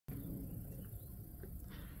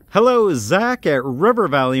Hello, Zach at River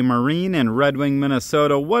Valley Marine in Red Wing,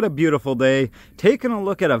 Minnesota. What a beautiful day. Taking a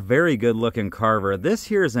look at a very good looking Carver. This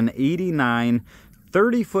here is an 89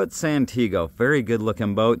 30-foot Santego. Very good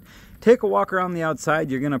looking boat. Take a walk around the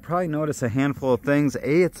outside. You're going to probably notice a handful of things.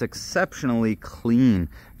 It's exceptionally clean.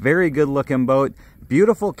 Very good looking boat.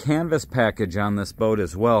 Beautiful canvas package on this boat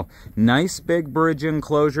as well. Nice big bridge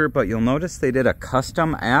enclosure, but you'll notice they did a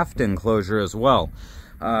custom aft enclosure as well.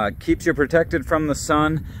 Keeps you protected from the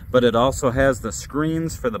sun, but it also has the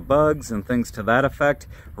screens for the bugs and things to that effect.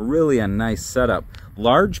 Really a nice setup.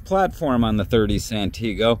 Large platform on the 30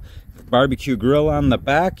 Santego. Barbecue grill on the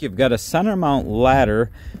back. You've got a center mount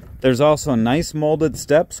ladder. There's also nice molded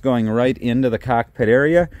steps going right into the cockpit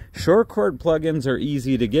area. Short cord plugins are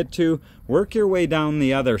easy to get to. Work your way down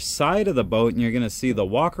the other side of the boat and you're going to see the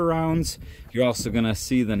walkarounds. You're also going to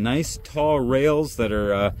see the nice tall rails that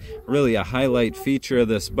are really a highlight feature of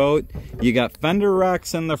this boat. You got fender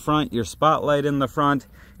racks in the front, your spotlight in the front.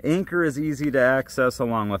 Anchor is easy to access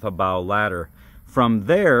along with a bow ladder. From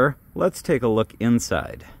there, let's take a look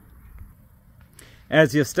inside.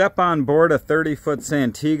 As you step on board a 30-foot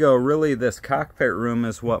Santego, really this cockpit room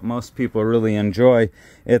is what most people really enjoy.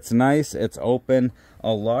 It's nice, it's open,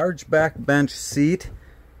 a large back bench seat,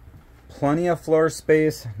 plenty of floor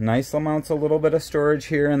space, nice amounts, a little bit of storage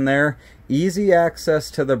here and there, easy access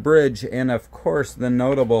to the bridge, and of course the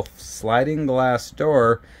notable sliding glass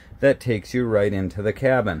door that takes you right into the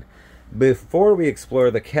cabin. Before we explore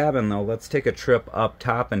the cabin though, let's take a trip up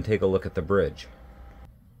top and take a look at the bridge.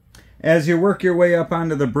 As you work your way up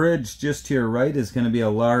onto the bridge, just to your right is going to be a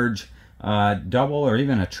large double or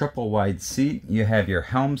even a triple wide seat. You have your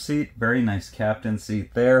helm seat, very nice captain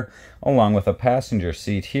seat there, along with a passenger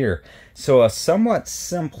seat here. So a somewhat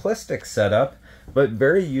simplistic setup, but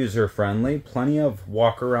very user friendly, plenty of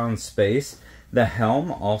walk around space. The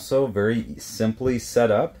helm also very simply set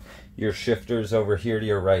up. Your shifters over here to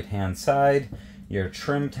your right hand side, your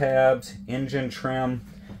trim tabs, engine trim,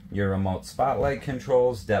 your remote spotlight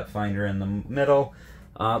controls, depth finder in the middle.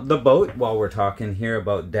 The boat, while we're talking here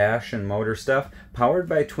about dash and motor stuff, powered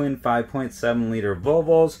by twin 5.7 liter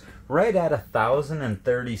Volvos, right at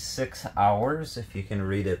 1,036 hours, if you can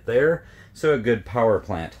read it there. So a good power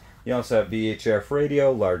plant. You also have VHF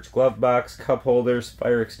radio, large glove box, cup holders,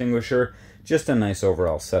 fire extinguisher, just a nice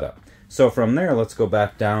overall setup. So from there, let's go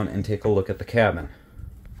back down and take a look at the cabin.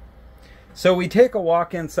 So we take a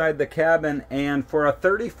walk inside the cabin, and for a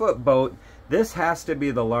 30-foot boat, this has to be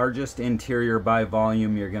the largest interior by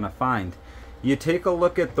volume you're going to find. You take a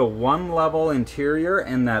look at the one-level interior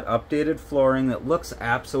and that updated flooring that looks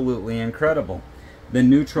absolutely incredible. The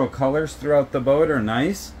neutral colors throughout the boat are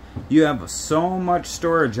nice. You have so much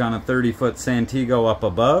storage on a 30-foot Santego up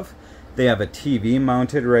above. They have a TV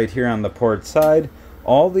mounted right here on the port side.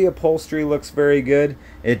 All the upholstery looks very good.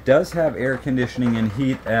 It does have air conditioning and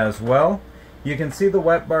heat as well. You can see the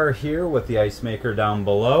wet bar here with the ice maker down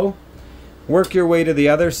below. Work your way to the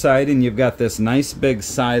other side and you've got this nice big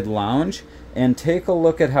side lounge, and take a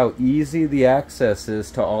look at how easy the access is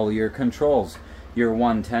to all your controls. Your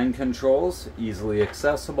 110 controls, easily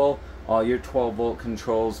accessible. All your 12-volt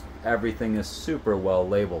controls, everything is super well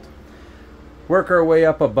labeled. Work our way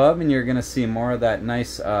up above and you're going to see more of that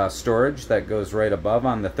nice storage that goes right above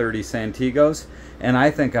on the 30 Santegos. And I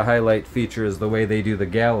think a highlight feature is the way they do the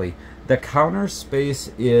galley. The counter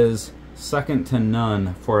space is second to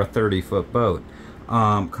none for a 30-foot boat.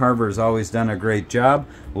 Carver's always done a great job.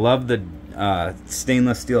 Love the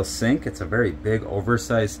stainless steel sink. It's a very big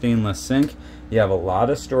oversized stainless sink. You have a lot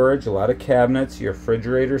of storage, a lot of cabinets, your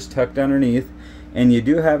refrigerator's tucked underneath, and you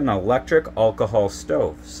do have an electric alcohol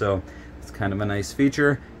stove. So kind of a nice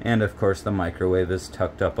feature, and of course the microwave is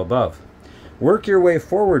tucked up above. Work your way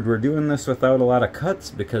forward. We're doing this without a lot of cuts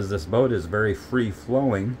because this boat is very free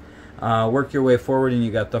flowing. Work your way forward and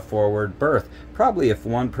you got the forward berth. Probably if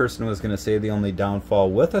one person was going to say the only downfall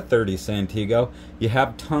with a 30 Santego, you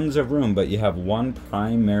have tons of room, but you have one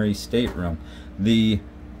primary stateroom. The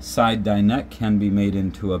side dinette can be made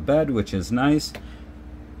into a bed, which is nice.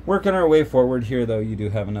 Working our way forward here though, you do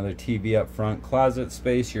have another TV up front, closet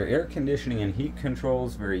space, your air conditioning and heat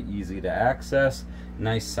controls, very easy to access,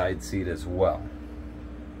 nice side seat as well.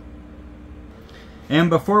 And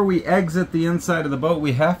before we exit the inside of the boat,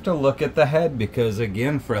 we have to look at the head, because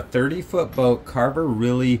again, for a 30-foot boat, Carver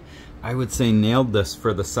really, I would say, nailed this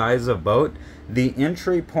for the size of boat. The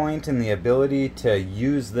entry point and the ability to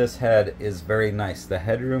use this head is very nice. The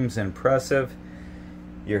headroom's impressive.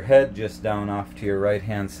 Your head just down off to your right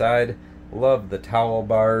hand side. Love the towel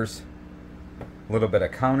bars, a little bit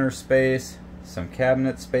of counter space, some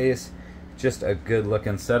cabinet space, just a good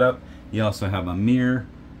looking setup. You also have a mirror,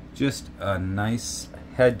 just a nice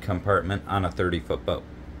head compartment on a 30-foot boat.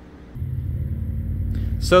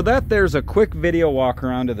 So there's a quick video walk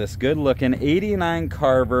around of this good looking 89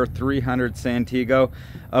 Carver 300 Santego,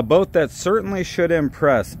 a boat that certainly should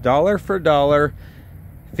impress. Dollar for dollar,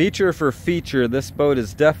 feature for feature, this boat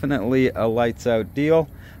is definitely a lights out deal.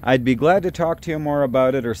 I'd be glad to talk to you more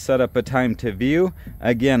about it or set up a time to view.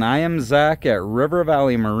 Again, I am Zach at River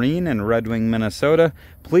Valley Marine in Red Wing, Minnesota.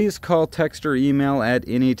 Please call, text, or email at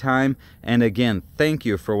any time. And again, thank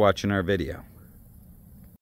you for watching our video.